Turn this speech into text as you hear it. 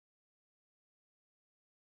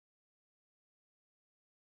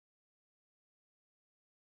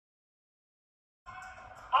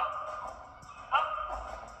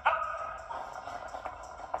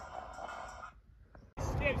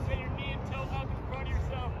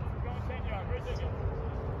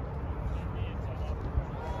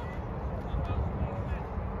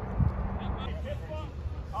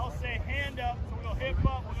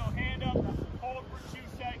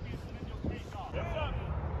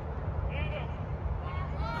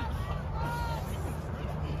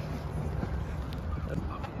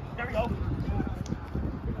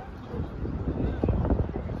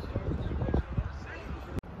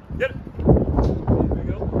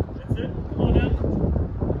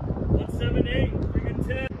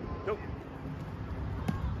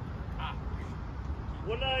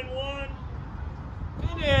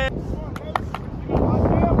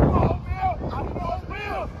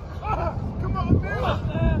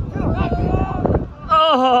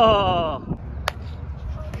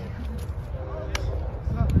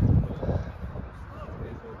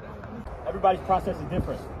everybody's process is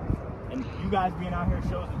different. And you guys being out here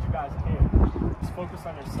shows that you guys care. Just focus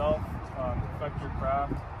on yourself, perfect your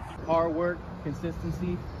craft. Hard work,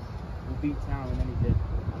 consistency will beat talent any day.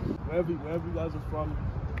 Wherever you guys are from,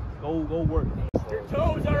 go work. Your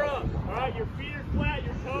toes are up, all right? Your feet are flat,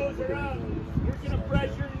 your toes are up. You're gonna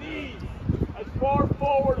press your knees as far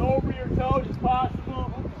forward over your toes as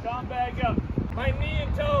possible. Come back up. My knee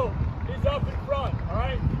and toe is up in front, all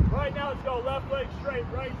right? Right now, let's go left leg straight,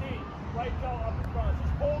 right knee, right toe up in front.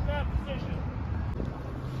 Just hold that position.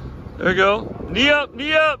 There you go.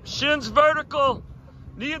 Knee up, shins vertical.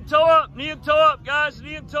 Knee and toe up, guys.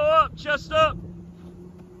 Knee and toe up, chest up.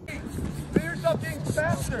 Feel yourself getting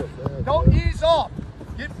faster. Don't ease off.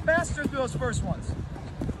 Get faster through those first ones.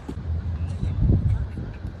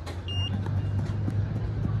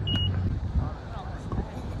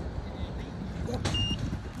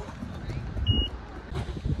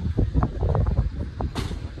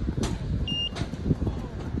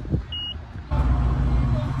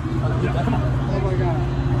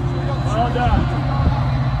 Well done.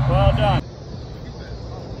 Well done.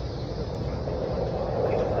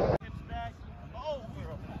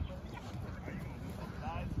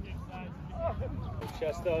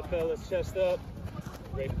 Chest up, fellas, chest up.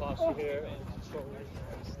 Great posture here and control it.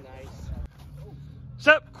 That's nice.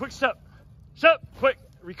 Step, quick step. Step, quick,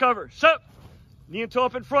 recover. Step, knee and toe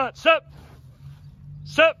up in front. Step,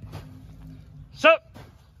 step, step.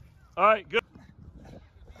 All right, good.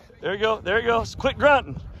 There you go, there you go. Quick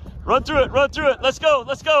grunting. Run through it, run through it. Let's go,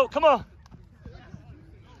 come on.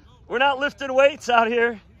 We're not lifting weights out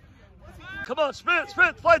here. Come on, sprint,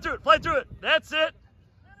 fly through it. That's it.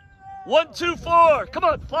 1, 2, 4. Come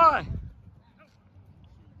on, fly.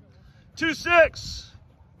 2, 6.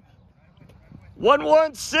 1,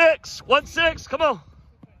 1, 6. 1, 6. Come on.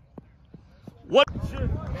 1.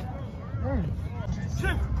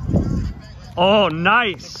 Oh,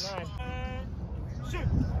 nice.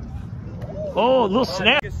 Oh, a little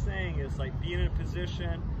snap. The biggest thing is like being in a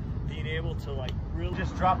position, being able to like really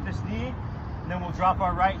just drop this knee, and then we'll drop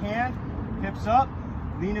our right hand, hips up,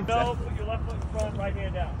 lean in. Put your left foot in front, right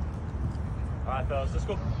hand down. All right, fellas, let's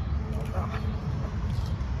go.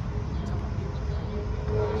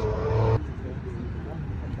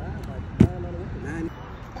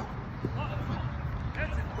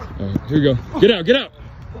 Here we go. Get out.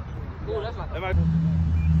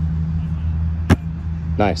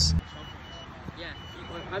 Nice. Yeah,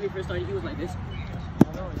 when Javi first started, he was like this.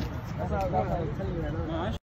 That's how I was telling you right now.